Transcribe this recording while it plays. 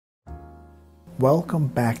Welcome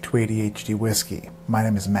back to ADHD Whiskey. My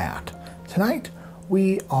name is Matt. Tonight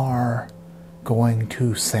we are going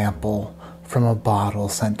to sample from a bottle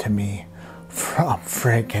sent to me from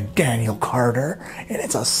friggin' Daniel Carter, and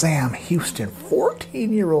it's a Sam Houston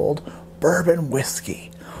 14-year-old bourbon whiskey.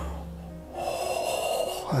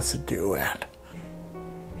 Oh, let's do it.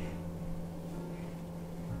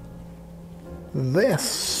 This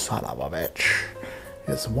son of a bitch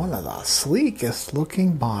is one of the sleekest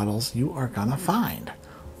looking bottles you are gonna find.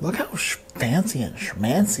 Look how fancy and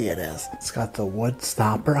schmancy it is. It's got the wood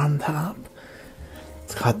stopper on top.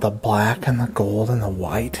 It's got the black and the gold and the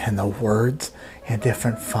white and the words in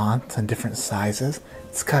different fonts and different sizes.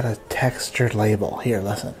 It's got a textured label. Here,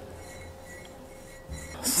 listen.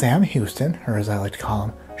 Sam Houston, or as I like to call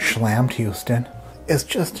him, Schlammed Houston, is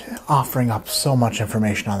just offering up so much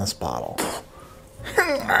information on this bottle.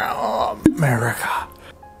 Oh, America.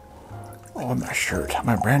 Oh, my shirt.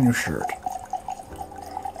 My brand new shirt.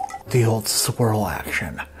 The old swirl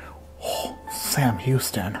action. Oh, Sam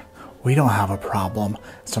Houston. We don't have a problem.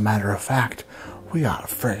 As a matter of fact, we got a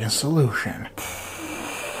friggin' solution.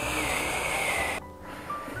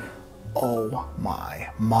 Oh my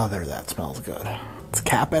mother, that smells good. Let's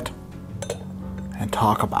cap it and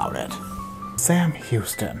talk about it. Sam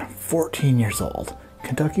Houston, 14 years old.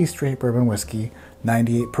 Kentucky straight bourbon whiskey,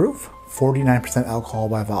 98 proof, 49% alcohol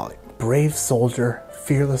by volume. Brave soldier,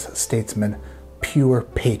 fearless statesman, pure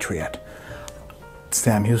patriot.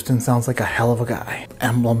 Sam Houston sounds like a hell of a guy.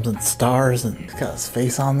 Emblems and stars, and he's got his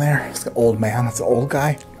face on there. He's an old man, that's an old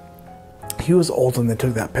guy. He was old when they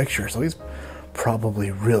took that picture, so he's probably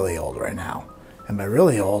really old right now. And by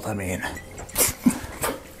really old, I mean...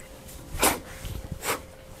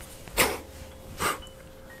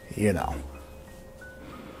 you know.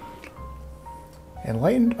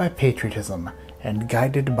 Enlightened by patriotism and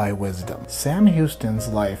guided by wisdom, Sam Houston's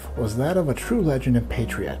life was that of a true legend and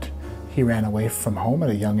patriot. He ran away from home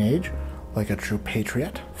at a young age, like a true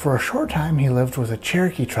patriot. For a short time, he lived with a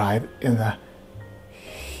Cherokee tribe in the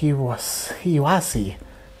Hiwassee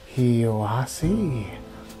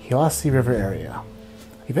River area.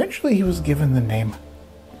 Eventually, he was given the name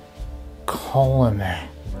Colony.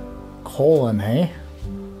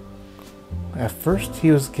 At first,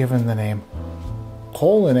 he was given the name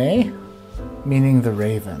Colony, meaning the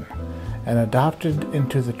raven, and adopted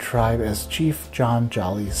into the tribe as Chief John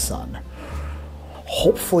Jolly's son.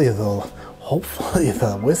 Hopefully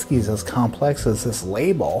the whiskey's as complex as this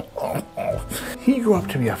label. He grew up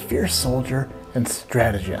to be a fierce soldier and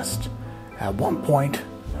strategist. At one point,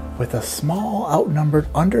 with a small,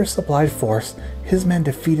 outnumbered, undersupplied force, his men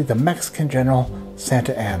defeated the Mexican general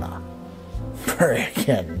Santa Anna.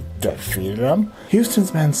 Frickin' defeated him?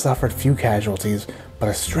 Houston's men suffered few casualties, but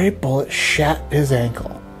a stray bullet shattered his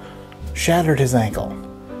ankle.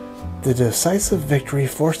 The decisive victory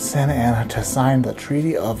forced Santa Anna to sign the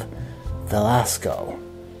Treaty of Velasco,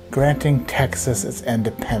 granting Texas its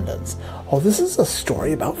independence. Oh, this is a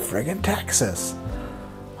story about friggin' Texas.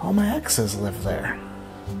 All my exes live there.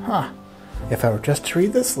 Huh. If I were just to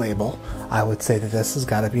read this label, I would say that this has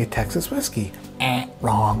got to be a Texas whiskey.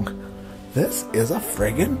 Wrong. This is a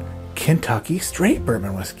friggin' Kentucky straight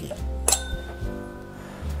bourbon whiskey.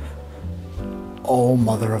 Oh,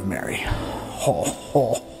 Mother of Mary.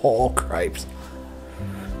 Oh, cripes.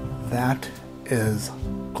 That is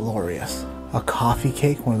glorious. A coffee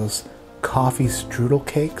cake, one of those coffee strudel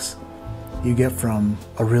cakes you get from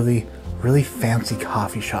a really, really fancy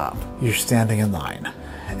coffee shop. You're standing in line,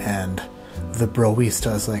 and the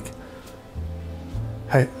broista is like,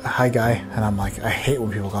 hi guy, and I'm like, I hate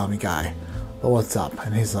when people call me guy, but what's up?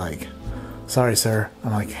 And he's like, sorry sir.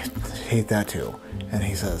 I'm like, hate that too. And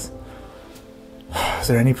he says, is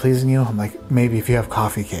there any pleasing you? I'm like, maybe if you have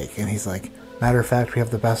coffee cake. And he's like, matter of fact, we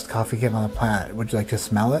have the best coffee cake on the planet. Would you like to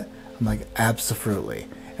smell it? I'm like, absolutely.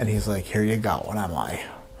 And he's like, here you go. And I'm like,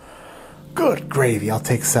 good gravy, I'll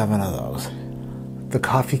take 7 of those. The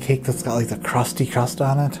coffee cake that's got like the crusty crust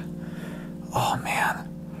on it. Oh man.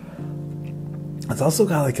 It's also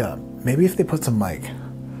got like a, maybe if they put some like,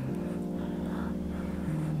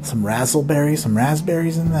 some raspberries in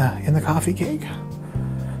the coffee cake.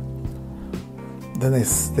 Then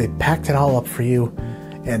they packed it all up for you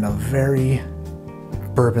in a very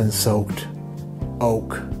bourbon-soaked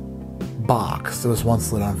oak box that was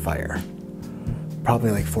once lit on fire.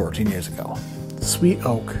 Probably like 14 years ago. Sweet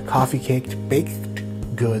oak, coffee caked,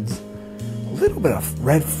 baked goods, a little bit of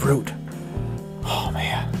red fruit. Oh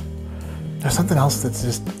man. There's something else that's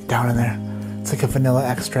just down in there. It's like a vanilla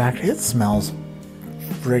extract. It smells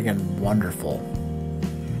friggin' wonderful.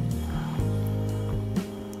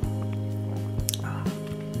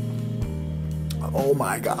 Oh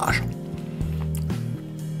my gosh.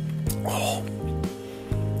 Oh,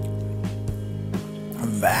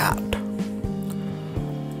 that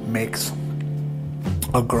makes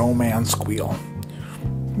a grown man squeal.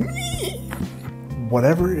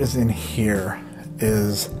 Whatever is in here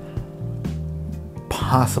is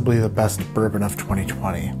possibly the best bourbon of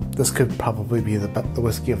 2020. This could probably be the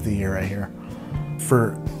whiskey of the year right here.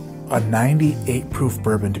 For a 98 proof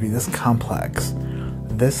bourbon to be this complex,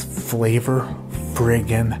 this flavor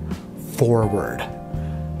friggin' forward,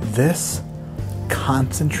 this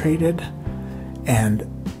concentrated and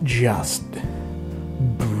just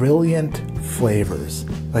brilliant flavors,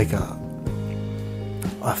 like a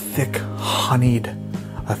thick honeyed,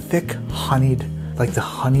 like the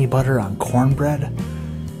honey butter on cornbread,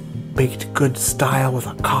 baked good style with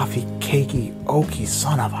a coffee cakey, oaky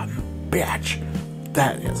son of a bitch.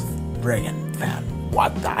 That is friggin' fan.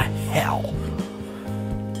 What the hell?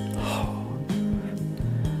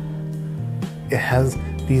 It has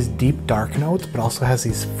these deep dark notes, but also has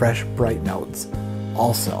these fresh bright notes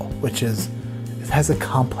also, which is, it has a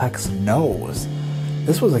complex nose.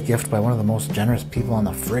 This was a gift by one of the most generous people on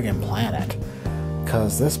the friggin' planet,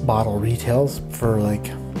 because this bottle retails for like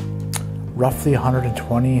roughly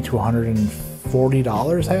 $120 to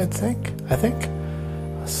 $140, I think.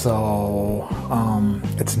 So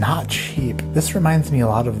it's not cheap. This reminds me a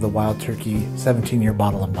lot of the Wild Turkey 17-year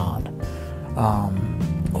bottle and bond.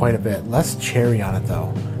 Quite a bit. Less cherry on it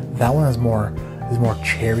though. That one is more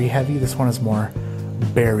cherry heavy. This one is more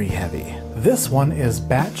berry heavy. This one is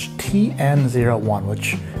batch TN01,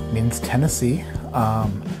 which means Tennessee.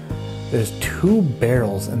 There's 2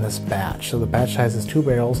 barrels in this batch, so the batch size is 2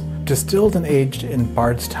 barrels, distilled and aged in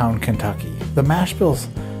Bardstown, Kentucky. The mash bill's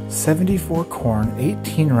 74 corn,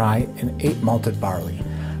 18 rye, and 8 malted barley.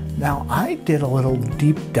 Now, I did a little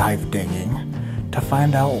deep dive digging to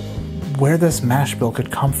find out where this mash bill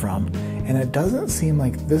could come from, and it doesn't seem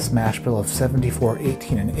like this mash bill of 74,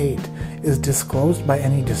 18, and 8 is disclosed by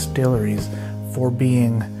any distilleries for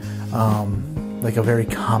being like a very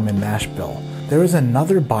common mash bill. There was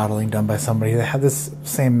another bottling done by somebody that had this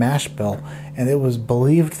same mash bill, and it was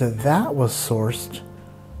believed that that was sourced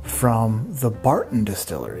from the Barton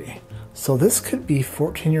distillery. So this could be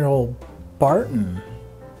 14-year-old Barton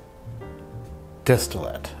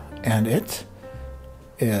distillate, and it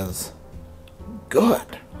is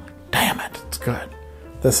good. Damn it, it's good.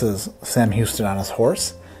 This is Sam Houston on his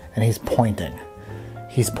horse, and he's pointing.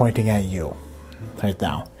 He's pointing at you right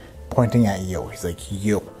now. Pointing at you. He's like,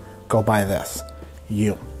 you, go buy this.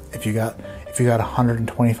 You. If you got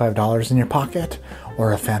 $125 in your pocket,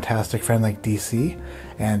 or a fantastic friend like DC,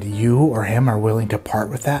 and you or him are willing to part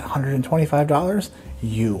with that $125,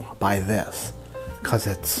 you buy this. Because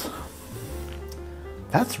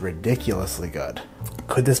that's ridiculously good.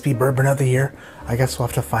 Could this be bourbon of the year? I guess we'll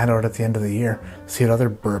have to find out at the end of the year. See what other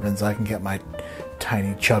bourbons I can get my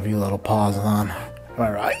tiny chubby little paws on. Am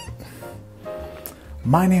I right?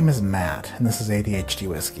 My name is Matt, and this is ADHD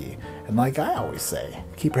Whiskey. And like I always say,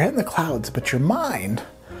 keep your head in the clouds, but your mind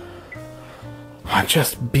on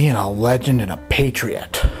just being a legend and a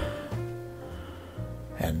patriot.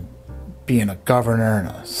 And being a governor and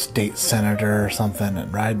a state senator or something,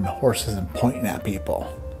 and riding horses and pointing at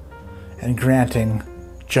people. And granting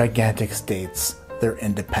gigantic states their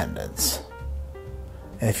independence.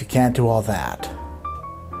 And if you can't do all that,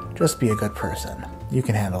 just be a good person. You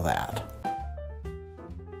can handle that.